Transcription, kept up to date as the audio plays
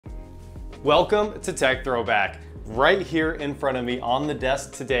Welcome to Tech Throwback. Right here in front of me on the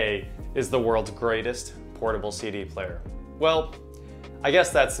desk today is the world's greatest portable CD player. Well, I guess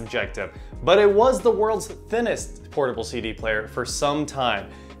that's subjective, but it was the world's thinnest portable CD player for some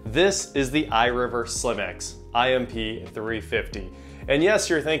time. This is the iRiver SlimX IMP-350. And yes,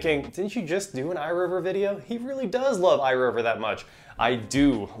 you're thinking, didn't you just do an iRiver video? He really does love iRiver that much. I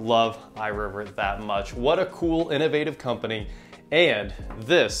do love iRiver that much. What a cool, innovative company. And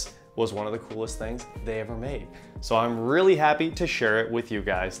this was one of the coolest things they ever made. So I'm really happy to share it with you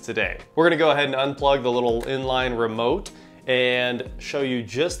guys today. We're gonna go ahead and unplug the little inline remote and show you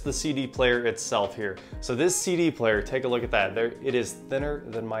just the CD player itself here. So this CD player, take a look at that. It is thinner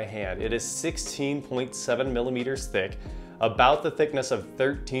than my hand. It is 16.7 millimeters thick, about the thickness of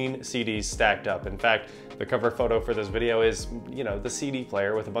 13 CDs stacked up. In fact, the cover photo for this video is, the CD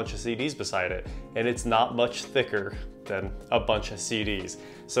player with a bunch of CDs beside it, and it's not much thicker than a bunch of CDs.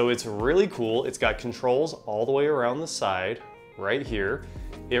 So it's really cool. It's got controls all the way around the side, right here.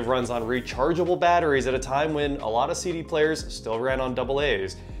 It runs on rechargeable batteries at a time when a lot of CD players still ran on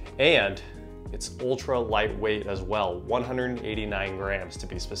AA's, and it's ultra lightweight as well, 189 grams to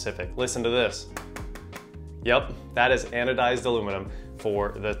be specific. Listen to this. Yep, that is anodized aluminum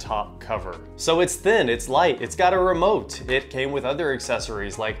for the top cover. So it's thin, it's light, it's got a remote. It came with other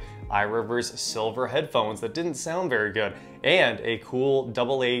accessories like iRiver's silver headphones that didn't sound very good, and a cool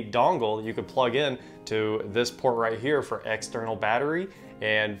AA dongle you could plug in to this port right here for external battery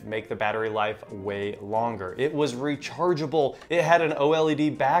and make the battery life way longer. It was rechargeable. It had an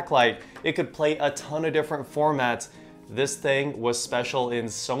OLED backlight. It could play a ton of different formats. This thing was special in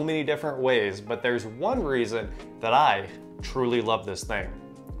so many different ways, but there's one reason that I truly love this thing.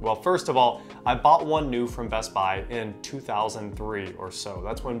 Well, first of all, I bought one new from Best Buy in 2003 or so.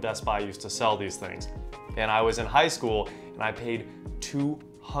 That's when Best Buy used to sell these things. And I was in high school and I paid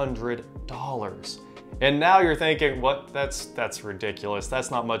 $200. And now you're thinking, what? That's ridiculous.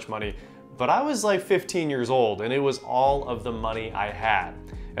 That's not much money. But I was like 15 years old and it was all of the money I had.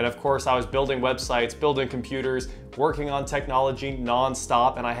 And of course, I was building websites, building computers, working on technology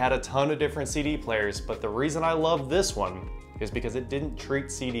nonstop, and I had a ton of different CD players. But the reason I love this one is because it didn't treat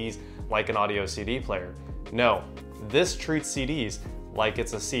CDs like an audio CD player. No, this treats CDs like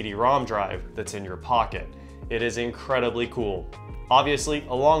it's a CD-ROM drive that's in your pocket. It is incredibly cool. Obviously,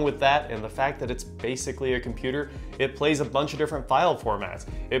 along with that and the fact that it's basically a computer, it plays a bunch of different file formats.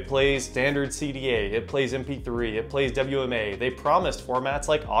 It plays standard CDA, it plays MP3, it plays WMA. They promised formats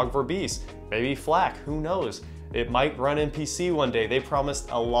like OGG4bis, maybe FLAC, who knows? It might run MPC one day. They promised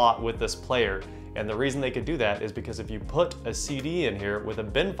a lot with this player. And the reason they could do that is because if you put a CD in here with a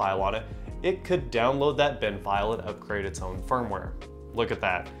bin file on it, it could download that bin file and upgrade its own firmware. Look at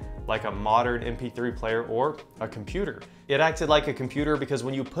that. Like a modern MP3 player or a computer. It acted like a computer because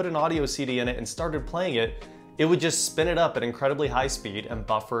when you put an audio CD in it and started playing it, it would just spin it up at incredibly high speed and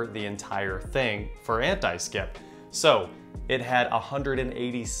buffer the entire thing for anti-skip. So it had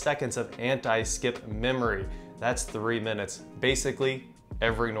 180 seconds of anti-skip memory. That's 3 minutes. Basically,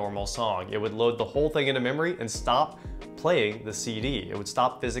 every normal song. It would load the whole thing into memory and stop playing the CD. It would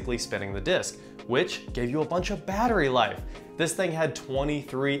stop physically spinning the disc, which gave you a bunch of battery life. This thing had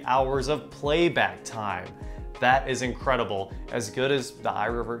 23 hours of playback time. That is incredible, as good as the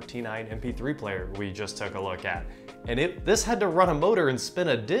iRiver T9 MP3 player we just took a look at. And this had to run a motor and spin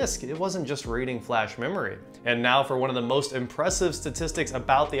a disc. It wasn't just reading flash memory. And now for one of the most impressive statistics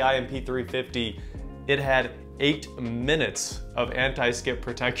about the IMP-350, it had 8 minutes of anti-skip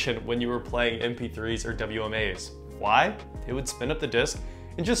protection when you were playing MP3s or WMAs. Why? It would spin up the disc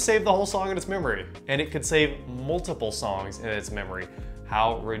and just save the whole song in its memory. And it could save multiple songs in its memory.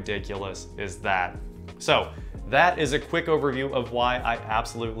 How ridiculous is that? So that is a quick overview of why I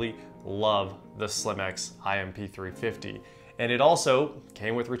absolutely love the SlimX IMP-350. And it also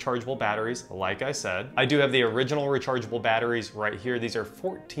came with rechargeable batteries, like I said. I do have the original rechargeable batteries right here. These are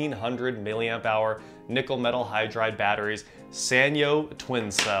 1400 milliamp hour nickel metal hydride batteries, Sanyo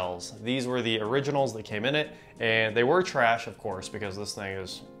twin cells. These were the originals that came in it, and they were trash, of course, because this thing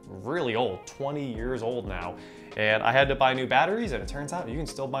is really old, 20 years old now. And I had to buy new batteries, and it turns out you can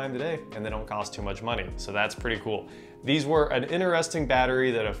still buy them today and they don't cost too much money. So that's pretty cool. These were an interesting battery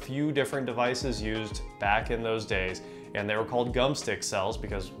that a few different devices used back in those days. And they were called gum stick cells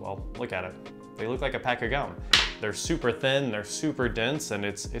because, well, look at it. They look like a pack of gum. They're super thin, they're super dense, and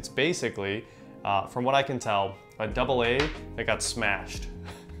it's basically, from what I can tell, a AA that got smashed.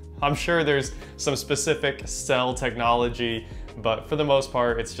 I'm sure there's some specific cell technology, but for the most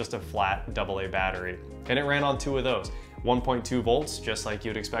part, it's just a flat AA battery. And it ran on 2 of those. 1.2 volts, just like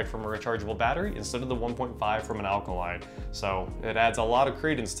you'd expect from a rechargeable battery, instead of the 1.5 from an alkaline. So it adds a lot of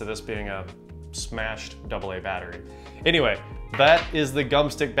credence to this being a smashed AA battery. Anyway, that is the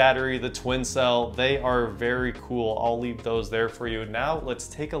Gumstick battery, the twin cell. They are very cool. I'll leave those there for you. Now let's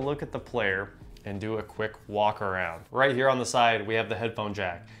take a look at the player and do a quick walk around. Right here on the side, we have the headphone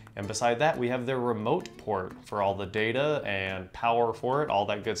jack. And beside that, we have the remote port for all the data and power for it, all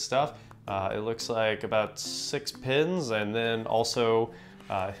that good stuff. It looks like about 6 pins, and then also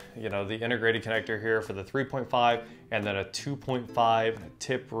you know, the integrated connector here for the 3.5, and then a 2.5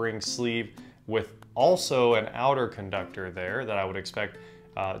 tip ring sleeve with also an outer conductor there that I would expect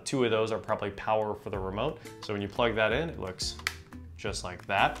 2 of those are probably power for the remote. So when you plug that in, it looks just like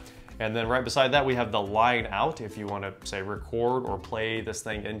that. And then right beside that, we have the line out if you want to, say, record or play this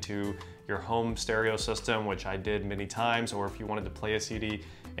thing into your home stereo system, which I did many times, or if you wanted to play a CD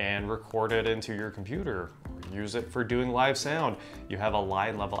and record it into your computer, or use it for doing live sound, you have a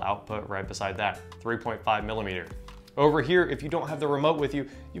line level output right beside that, 3.5 millimeter. Over here, if you don't have the remote with you,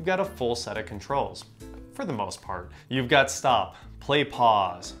 you've got a full set of controls, for the most part. You've got stop, play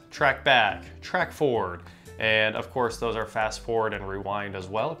pause, track back, track forward, and of course those are fast forward and rewind as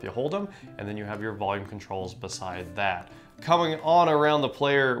well if you hold them, and then you have your volume controls beside that. Coming on around the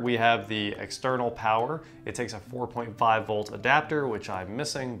player, we have the external power. It takes a 4.5 volt adapter, which I'm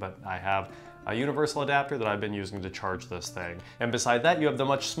missing, but I have a universal adapter that I've been using to charge this thing. And beside that, you have the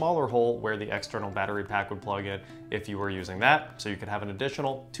much smaller hole where the external battery pack would plug in if you were using that, so you could have an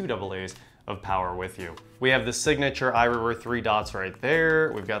additional 2 AA's of power with you. We have the signature iRiver 3 dots right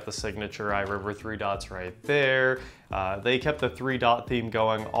there. We've got the signature iRiver 3 dots right there. They kept the 3 dot theme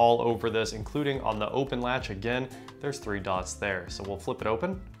going all over this, including on the open latch. Again, there's 3 dots there. So we'll flip it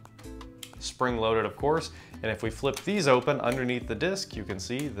open, spring loaded of course. And if we flip these open underneath the disc, you can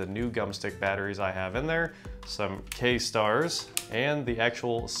see the new Gumstick batteries I have in there, some K-stars, and the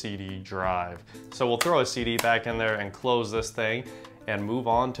actual CD drive. So we'll throw a CD back in there and close this thing and move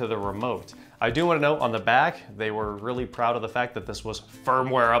on to the remote. I do want to note on the back, they were really proud of the fact that this was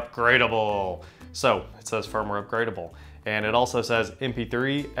firmware upgradable. So it says firmware upgradable. And it also says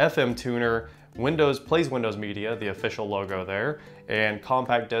MP3, FM tuner, plays Windows Media, the official logo there, and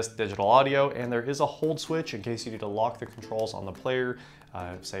compact disc digital audio, and there is a hold switch in case you need to lock the controls on the player.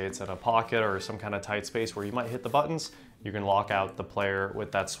 Say it's in a pocket or some kind of tight space where you might hit the buttons, you can lock out the player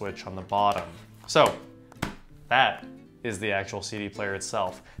with that switch on the bottom. So that is the actual CD player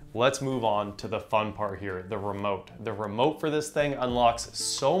itself. Let's move on to the fun part here, the remote. The remote for this thing unlocks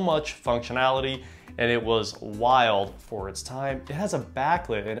so much functionality, and it was wild for its time. It has a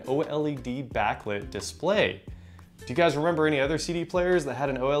backlit, an OLED backlit display. Do you guys remember any other CD players that had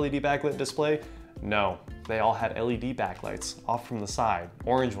an OLED backlit display? No, they all had LED backlights off from the side,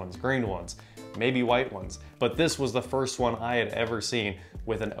 orange ones, green ones, maybe white ones. But this was the first one I had ever seen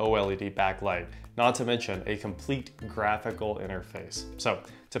with an OLED backlight, not to mention a complete graphical interface. So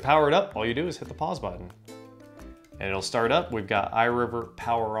to power it up, all you do is hit the pause button and it'll start up. We've got iRiver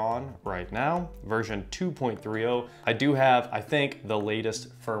Power On right now, version 2.30. I do have, I think, the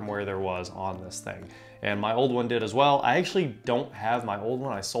latest firmware there was on this thing. And my old one did as well. I actually don't have my old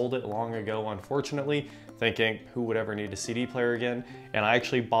one. I sold it long ago, unfortunately, thinking who would ever need a CD player again? And I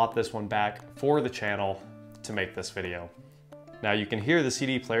actually bought this one back for the channel to make this video. Now you can hear the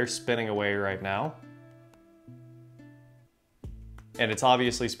CD player spinning away right now. And it's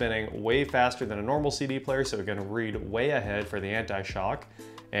obviously spinning way faster than a normal CD player, so it can read way ahead for the anti-shock.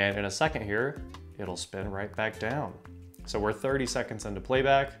 And in a second here, it'll spin right back down. So we're 30 seconds into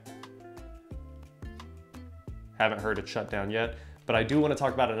playback. Haven't heard it shut down yet, but I do want to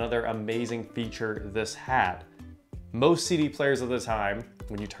talk about another amazing feature this had. Most CD players at the time,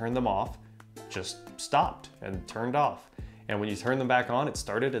 when you turn them off, just stopped and turned off. And when you turn them back on, it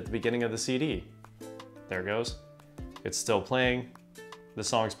started at the beginning of the CD. There it goes. It's still playing. The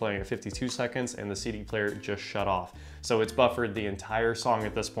song's playing at 52 seconds and the CD player just shut off. So it's buffered the entire song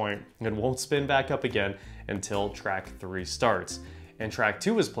at this point and won't spin back up again until track 3 starts. And track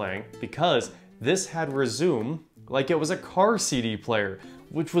 2 is playing because this had resume like it was a car CD player,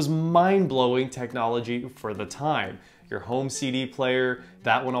 which was mind-blowing technology for the time. Your home CD player,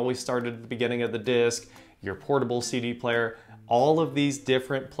 that one always started at the beginning of the disc. Your portable CD player, all of these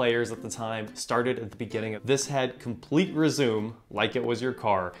different players at the time started at the beginning. This had complete resume like it was your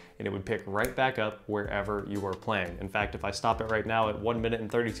car, and it would pick right back up wherever you were playing. In fact, if I stop it right now at 1 minute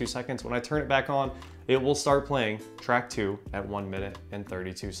and 32 seconds, when I turn it back on, it will start playing track 2 at 1 minute and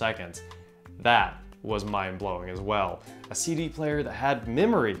 32 seconds. That was mind-blowing as well. A CD player that had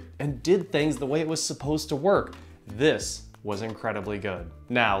memory and did things the way it was supposed to work. This was incredibly good.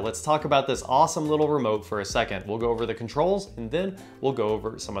 Now let's talk about this awesome little remote for a second. We'll go over the controls and then we'll go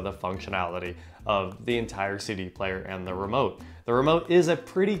over some of the functionality of the entire CD player and the remote. The remote is a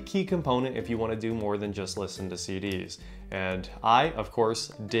pretty key component if you want to do more than just listen to CDs. And I, of course,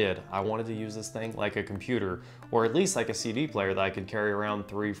 did. I wanted to use this thing like a computer, or at least like a CD player that I could carry around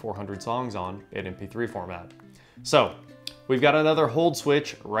 300-400 songs on in MP3 format. So we've got another hold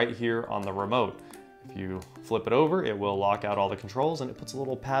switch right here on the remote. If you flip it over, it will lock out all the controls and it puts a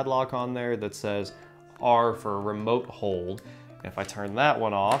little padlock on there that says R for remote hold. If I turn that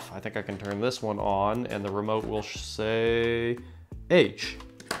one off, I think I can turn this one on and the remote will say H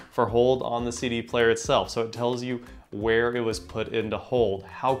for hold on the CD player itself. So it tells you where it was put into hold.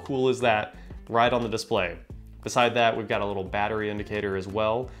 How cool is that? Right on the display. Beside that, we've got a little battery indicator as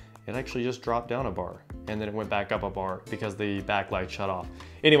well. It actually just dropped down a bar and then it went back up a bar because the backlight shut off.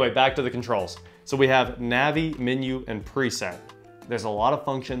 Anyway, back to the controls. So we have Navi, menu, and preset. There's a lot of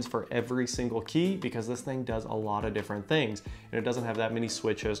functions for every single key because this thing does a lot of different things and it doesn't have that many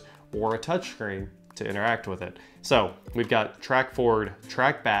switches or a touchscreen to interact with it. So we've got track forward,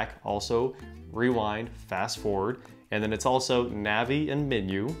 track back, also rewind, fast forward, and then it's also Navi and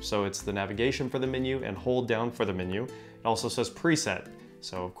menu. So it's the navigation for the menu and hold down for the menu. It also says preset.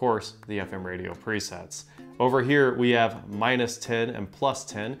 So of course, the FM radio presets. Over here, we have -10 and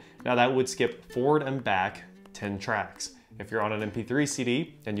 +10. Now that would skip forward and back 10 tracks. If you're on an MP3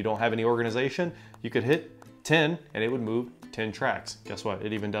 CD and you don't have any organization, you could hit 10 and it would move 10 tracks. Guess what?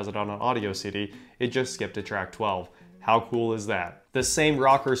 It even does it on an audio CD. It just skipped to track 12. How cool is that? The same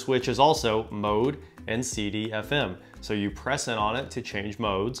rocker switch is also mode and CD FM. So you press in on it to change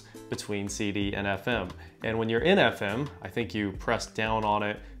modes between CD and FM. And when you're in FM, I think you press down on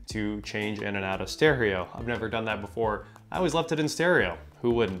it to change in and out of stereo. I've never done that before. I always left it in stereo.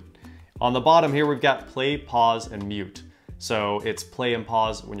 Who wouldn't? On the bottom here, we've got play, pause, and mute. So it's play and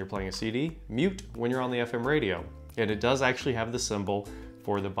pause when you're playing a CD, mute when you're on the FM radio. And it does actually have the symbol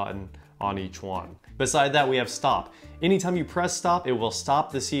for the button on each one. Beside that, we have stop. Anytime you press stop, it will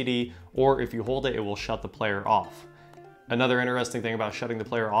stop the CD, or if you hold it, it will shut the player off. Another interesting thing about shutting the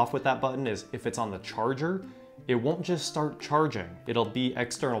player off with that button is if it's on the charger, it won't just start charging. It'll be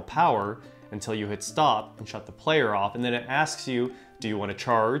external power until you hit stop and shut the player off, and then it asks you, do you want to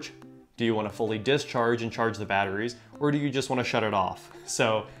charge? Do you want to fully discharge and charge the batteries, or do you just want to shut it off?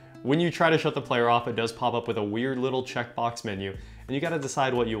 So when you try to shut the player off, it does pop up with a weird little checkbox menu, and you got to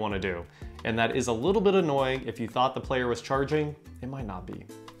decide what you want to do. And that is a little bit annoying. If you thought the player was charging, it might not be.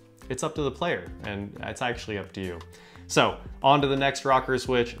 It's up to the player, and it's actually up to you. So on to the next rocker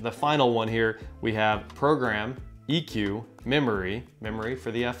switch, the final one here, we have program, EQ, memory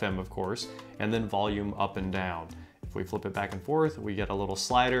for the FM of course, and then volume up and down. If we flip it back and forth, we get a little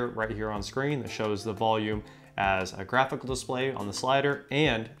slider right here on screen that shows the volume as a graphical display on the slider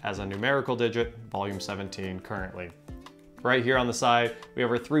and as a numerical digit, volume 17 currently. Right here on the side, we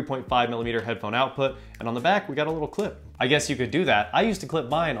have our 3.5mm headphone output, and on the back, we got a little clip. I guess you could do that. I used to clip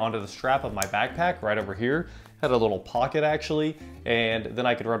mine onto the strap of my backpack right over here. Had a little pocket actually, and then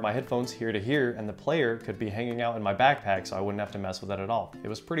I could run my headphones here to here, and the player could be hanging out in my backpack, so I wouldn't have to mess with it at all. It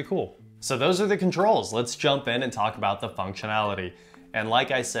was pretty cool. So those are the controls. Let's jump in and talk about the functionality. And like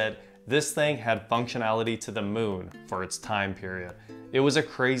I said, this thing had functionality to the moon for its time period. It was a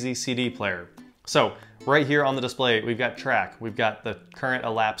crazy CD player. So right here on the display, we've got track, we've got the current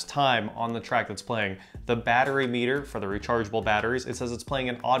elapsed time on the track that's playing, the battery meter for the rechargeable batteries. It says it's playing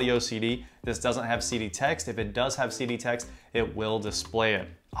an audio CD. This doesn't have CD text. If it does have CD text, it will display it.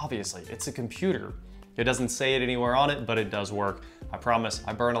 Obviously, it's a computer. It doesn't say it anywhere on it, but it does work. I promise,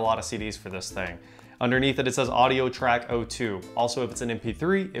 I burn a lot of CDs for this thing. Underneath it, it says audio track 02. Also, if it's an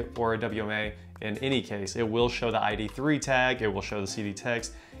MP3 or a WMA, in any case, it will show the ID3 tag, it will show the CD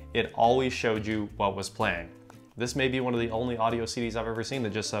text. It always showed you what was playing. This may be one of the only audio CDs I've ever seen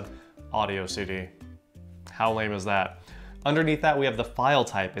that just said audio CD. How lame is that? Underneath that, we have the file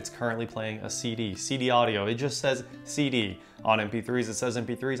type. It's currently playing a CD, CD audio. It just says CD. On MP3s, it says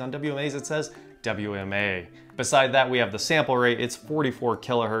MP3s. On WMAs, it says WMA. Beside that, we have the sample rate. It's 44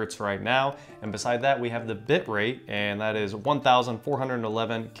 kilohertz right now. And beside that, we have the bit rate, and that is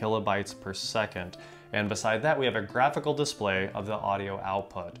 1,411 kilobytes per second. And beside that, we have a graphical display of the audio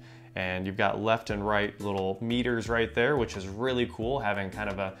output. And you've got left and right little meters right there, which is really cool, having kind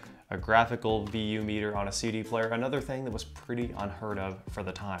of a graphical VU meter on a CD player. Another thing that was pretty unheard of for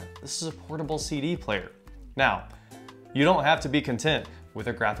the time. This is a portable CD player. Now, you don't have to be content with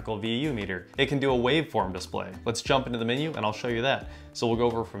a graphical VU meter. It can do a waveform display. Let's jump into the menu and I'll show you that. So we'll go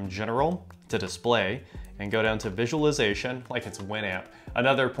over from general to display and go down to visualization like it's Winamp.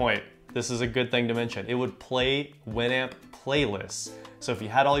 Another point, this is a good thing to mention. It would play Winamp playlists. So if you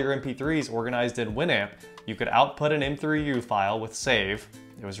had all your MP3s organized in Winamp, you could output an M3U file with save.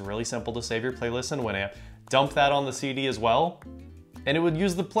 It was really simple to save your playlist in Winamp, dump that on the CD as well, and it would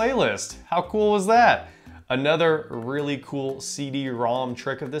use the playlist. How cool was that? Another really cool CD-ROM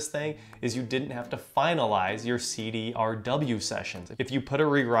trick of this thing is you didn't have to finalize your CD-RW sessions. If you put a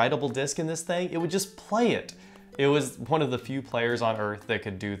rewritable disc in this thing, it would just play it. It was one of the few players on Earth that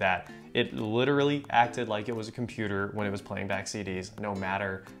could do that. It literally acted like it was a computer when it was playing back CDs, no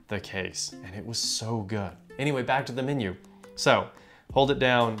matter the case, and it was so good. Anyway, back to the menu. So, hold it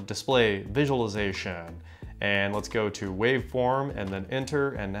down, display, visualization, and let's go to waveform and then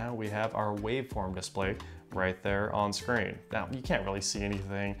enter, and now we have our waveform display right there on screen. Now, you can't really see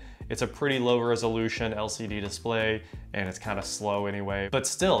anything. It's a pretty low resolution LCD display, and it's kind of slow anyway, but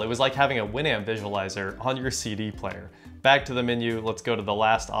still, it was like having a Winamp visualizer on your CD player. Back to the menu, let's go to the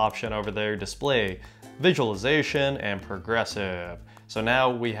last option over there, display, visualization, and progressive. So now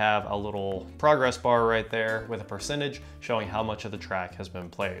we have a little progress bar right there with a percentage showing how much of the track has been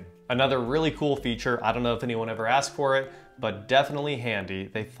played. Another really cool feature, I don't know if anyone ever asked for it, but definitely handy.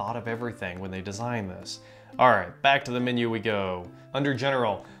 They thought of everything when they designed this. All right, back to the menu we go. Under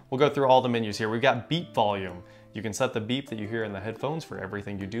general, we'll go through all the menus here. We've got beep volume. You can set the beep that you hear in the headphones for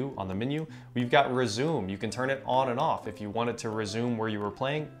everything you do on the menu. We've got resume. You can turn it on and off if you want it to resume where you were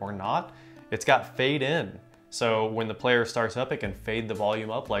playing or not. It's got fade in. So when the player starts up, it can fade the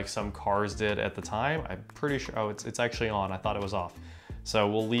volume up like some cars did at the time. I'm pretty sure, oh, it's actually on. I thought it was off. So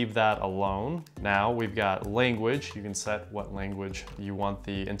we'll leave that alone. Now we've got language. You can set what language you want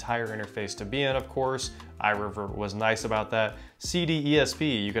the entire interface to be in, of course. iRiver was nice about that. CD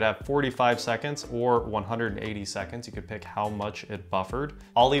ESP, you could have 45 seconds or 180 seconds. You could pick how much it buffered.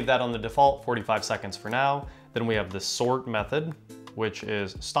 I'll leave that on the default 45 seconds for now. Then we have the sort method, which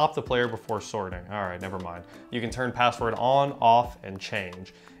is stop the player before sorting. All right, never mind. You can turn password on, off, and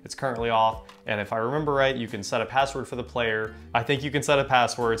change. It's currently off, and if I remember right, you can set a password for the player. I think you can set a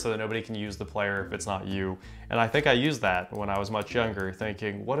password so that nobody can use the player if it's not you. And I think I used that when I was much younger,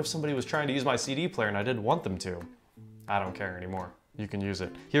 thinking, what if somebody was trying to use my CD player and I didn't want them to? I don't care anymore. You can use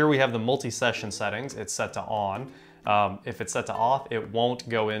it. Here we have the multi-session settings. It's set to on. If it's set to off, it won't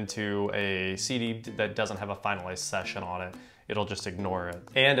go into a CD that doesn't have a finalized session on it. It'll just ignore it.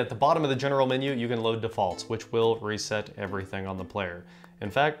 And at the bottom of the general menu, you can load defaults, which will reset everything on the player. In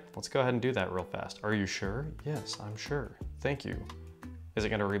fact, let's go ahead and do that real fast. Are you sure? Yes, I'm sure. Thank you. Is it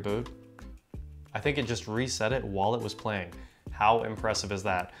gonna reboot? I think it just reset it while it was playing. How impressive is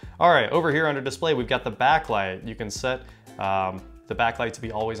that? All right, over here under display, we've got the backlight. You can set the backlight to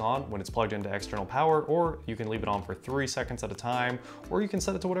be always on when it's plugged into external power, or you can leave it on for 3 seconds at a time, or you can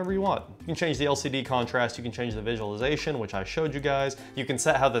set it to whatever you want. You can change the LCD contrast, you can change the visualization, which I showed you guys. You can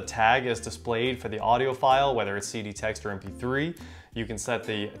set how the tag is displayed for the audio file, whether it's CD, text, or MP3. You can set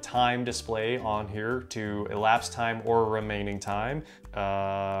the time display on here to elapsed time or remaining time.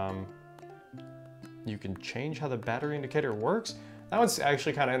 You can change how the battery indicator works. That one's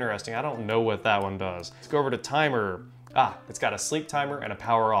actually kind of interesting. I don't know what that one does. Let's go over to timer. It's got a sleep timer and a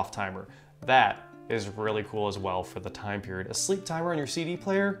power off timer. That is really cool as well for the time period. A sleep timer on your CD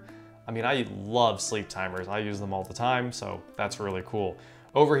player? I mean, I love sleep timers. I use them all the time, so that's really cool.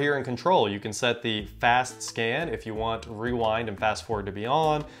 Over here in control, you can set the fast scan if you want rewind and fast forward to be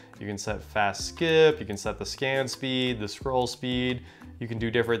on. You can set fast skip, you can set the scan speed, the scroll speed. You can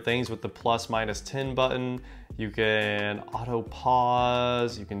do different things with the plus minus 10 button. You can auto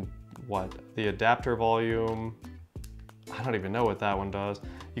pause, you can, the adapter volume. I don't even know what that one does.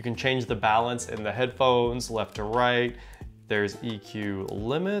 You can change the balance in the headphones, left to right. There's EQ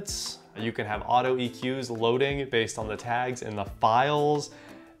limits. You can have auto EQs loading based on the tags in the files.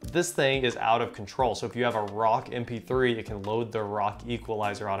 This thing is out of control. So if you have a rock MP3, it can load the rock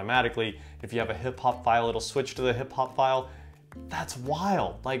equalizer automatically. If you have a hip hop file, it'll switch to the hip hop file. That's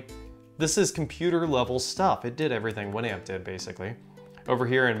wild. Like, this is computer level stuff. It did everything Winamp did, basically. Over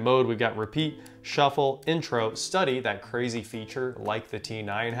here in mode, we've got repeat, shuffle, intro, study, that crazy feature like the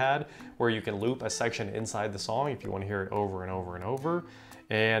T9 had, where you can loop a section inside the song if you want to hear it over and over and over.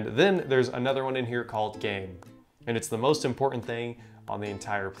 And then there's another one in here called game. And it's the most important thing on the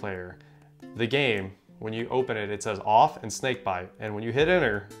entire player. The game, when you open it, it says off and snakebite. And when you hit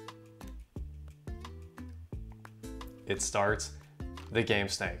enter, it starts the game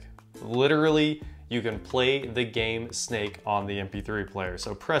snake. Literally, you can play the game snake on the MP3 player.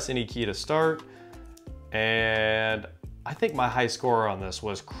 So press any key to start. And I think my high score on this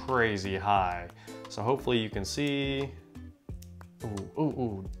was crazy high. So hopefully you can see.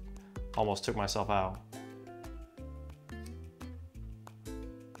 Ooh, almost took myself out.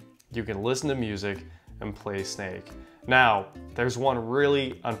 you can listen to music and play Snake. Now, there's one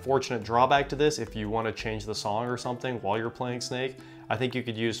really unfortunate drawback to this. If you want to change the song or something while you're playing Snake, I think you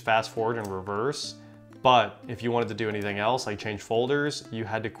could use fast forward and reverse. But if you wanted to do anything else, like change folders, you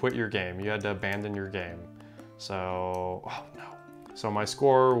had to quit your game. You had to abandon your game. So, oh no. So my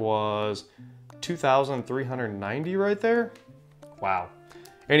score was 2,390 right there. Wow.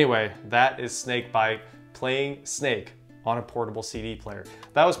 Anyway, that is Snake by playing Snake on a portable CD player.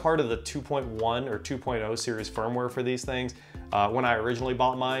 That was part of the 2.1 or 2.0 series firmware for these things. When I originally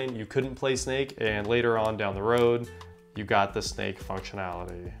bought mine, you couldn't play Snake, and later on down the road, you got the Snake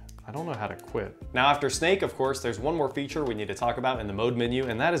functionality. I don't know how to quit. Now after Snake, of course, there's one more feature we need to talk about in the mode menu,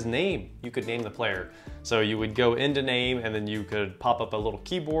 and that is name. You could name the player. So you would go into name, and then you could pop up a little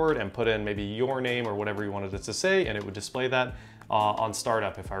keyboard and put in maybe your name or whatever you wanted it to say, and it would display that on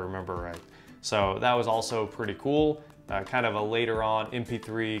startup, if I remember right. So that was also pretty cool. Kind of a later on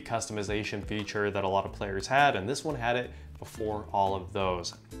MP3 customization feature that a lot of players had, and this one had it before all of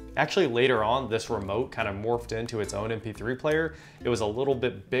those. Actually, later on, this remote kind of morphed into its own MP3 player. It was a little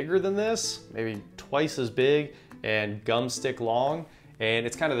bit bigger than this, maybe twice as big and gum stick long, and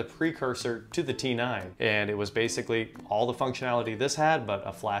it's kind of the precursor to the T9. And it was basically all the functionality this had, but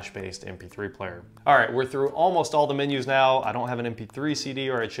a flash-based MP3 player. All right, we're through almost all the menus now. I don't have an MP3 CD,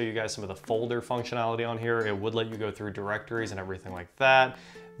 or I'd show you guys some of the folder functionality on here. It would let you go through directories and everything like that.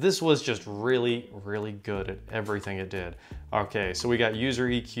 This was just really, really good at everything it did. Okay, so we got user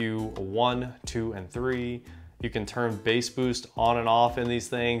EQ 1, 2, and 3. You can turn bass boost on and off in these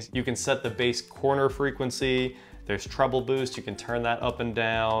things. You can set the bass corner frequency. There's treble boost, you can turn that up and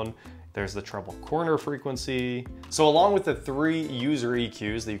down. There's the treble corner frequency. So along with the 3 user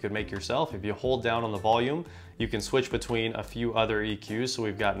EQs that you could make yourself, if you hold down on the volume, you can switch between a few other EQs. So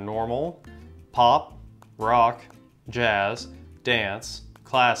we've got normal, pop, rock, jazz, dance,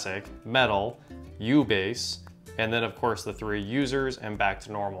 classic, metal, U-bass, and then of course the 3 users and back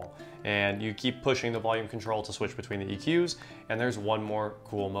to normal. And you keep pushing the volume control to switch between the EQs, and there's one more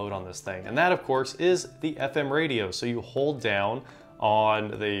cool mode on this thing. And that of course is the FM radio. So you hold down on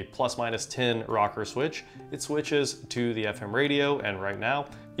the ±10 rocker switch, it switches to the FM radio, and right now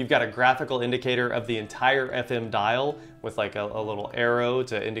you've got a graphical indicator of the entire FM dial with like a little arrow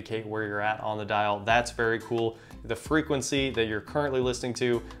to indicate where you're at on the dial. That's very cool. The frequency that you're currently listening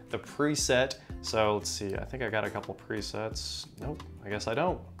to, the preset. So let's see, I think I got a couple presets. Nope, I guess I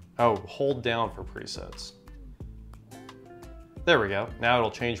don't. Oh, hold down for presets. There we go. Now it'll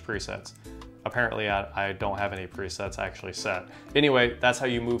change presets. Apparently I don't have any presets actually set. Anyway, that's how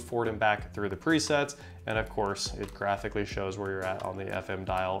you move forward and back through the presets. And of course, it graphically shows where you're at on the FM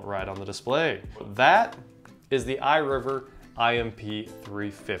dial right on the display. That is the iRiver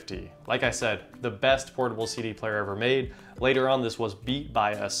IMP-350. Like I said, the best portable CD player ever made. Later on, this was beat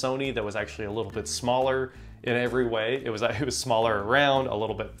by a Sony that was actually a little bit smaller in every way. It was smaller around, a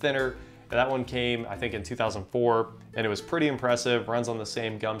little bit thinner. And that one came, I think, in 2004, and it was pretty impressive, runs on the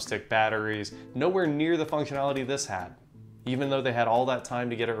same gumstick batteries, nowhere near the functionality this had, even though they had all that time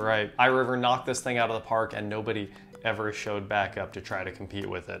to get it right. iRiver knocked this thing out of the park, and nobody ever showed back up to try to compete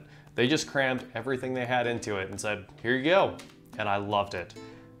with it. They just crammed everything they had into it and said, here you go, and I loved it.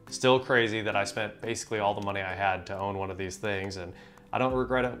 Still crazy that I spent basically all the money I had to own one of these things, and I don't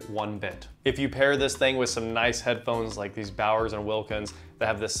regret it one bit. If you pair this thing with some nice headphones like these Bowers and Wilkins that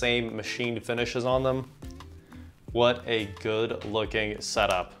have the same machined finishes on them, what a good looking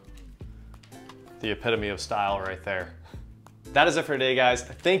setup. The epitome of style right there. That is it for today, guys.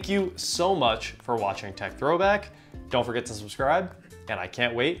 Thank you so much for watching Tech Throwback. Don't forget to subscribe, and I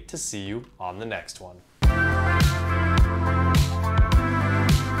can't wait to see you on the next one.